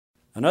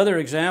Another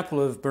example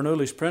of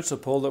Bernoulli's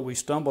principle that we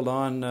stumbled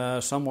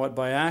on somewhat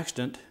by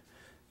accident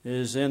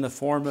is in the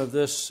form of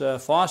this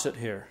faucet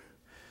here.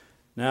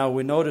 Now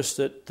we notice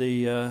that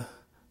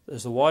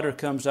as the water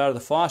comes out of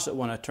the faucet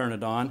when I turn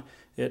it on,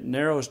 it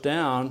narrows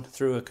down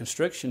through a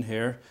constriction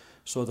here,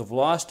 so the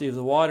velocity of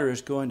the water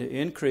is going to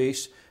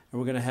increase, and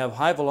we're going to have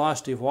high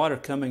velocity of water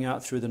coming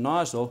out through the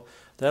nozzle.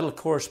 That'll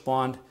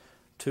correspond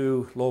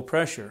to low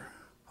pressure.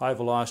 High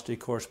velocity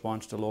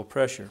corresponds to low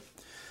pressure.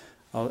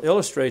 I'll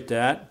illustrate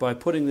that by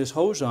putting this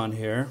hose on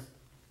here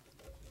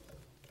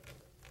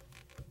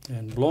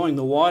and blowing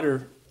the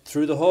water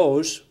through the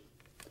hose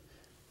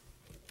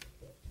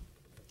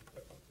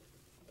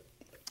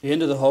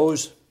into the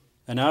hose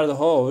and out of the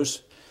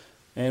hose,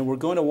 and we're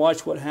going to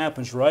watch what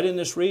happens right in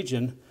this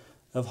region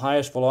of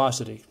highest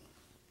velocity.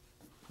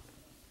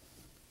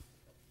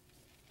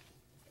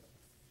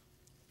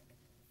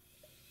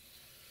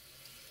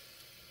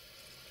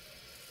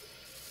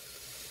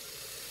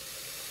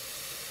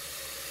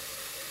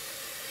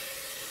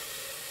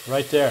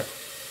 Right there.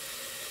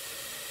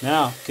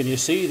 Now, can you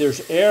see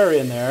there's air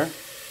in there,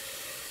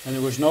 and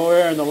there was no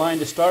air in the line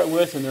to start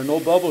with, and there are no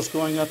bubbles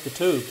going up the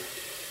tube.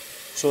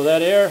 So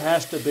that air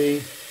has to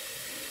be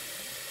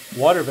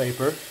water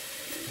vapor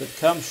that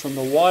comes from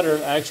the water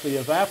actually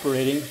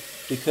evaporating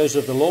because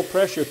of the low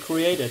pressure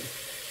created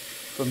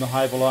from the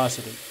high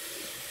velocity.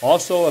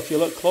 Also, if you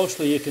look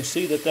closely, you can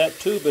see that that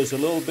tube is a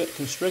little bit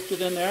constricted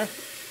in there,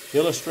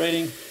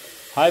 illustrating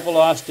high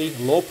velocity,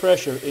 low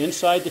pressure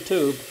inside the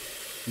tube,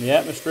 and the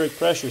atmospheric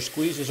pressure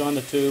squeezes on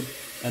the tube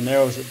and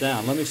narrows it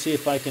down. Let me see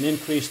if I can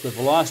increase the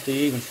velocity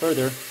even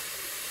further.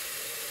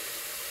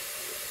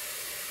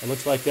 It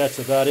looks like that's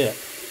about it.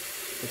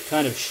 It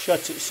kind of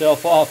shuts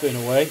itself off in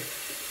a way.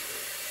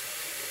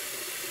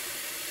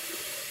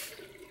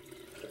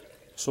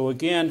 So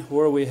again,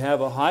 where we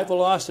have a high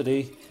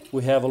velocity,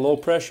 we have a low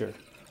pressure.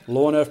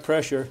 Low enough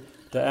pressure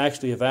to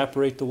actually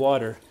evaporate the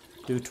water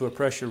due to a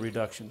pressure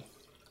reduction.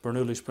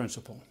 Bernoulli's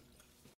principle.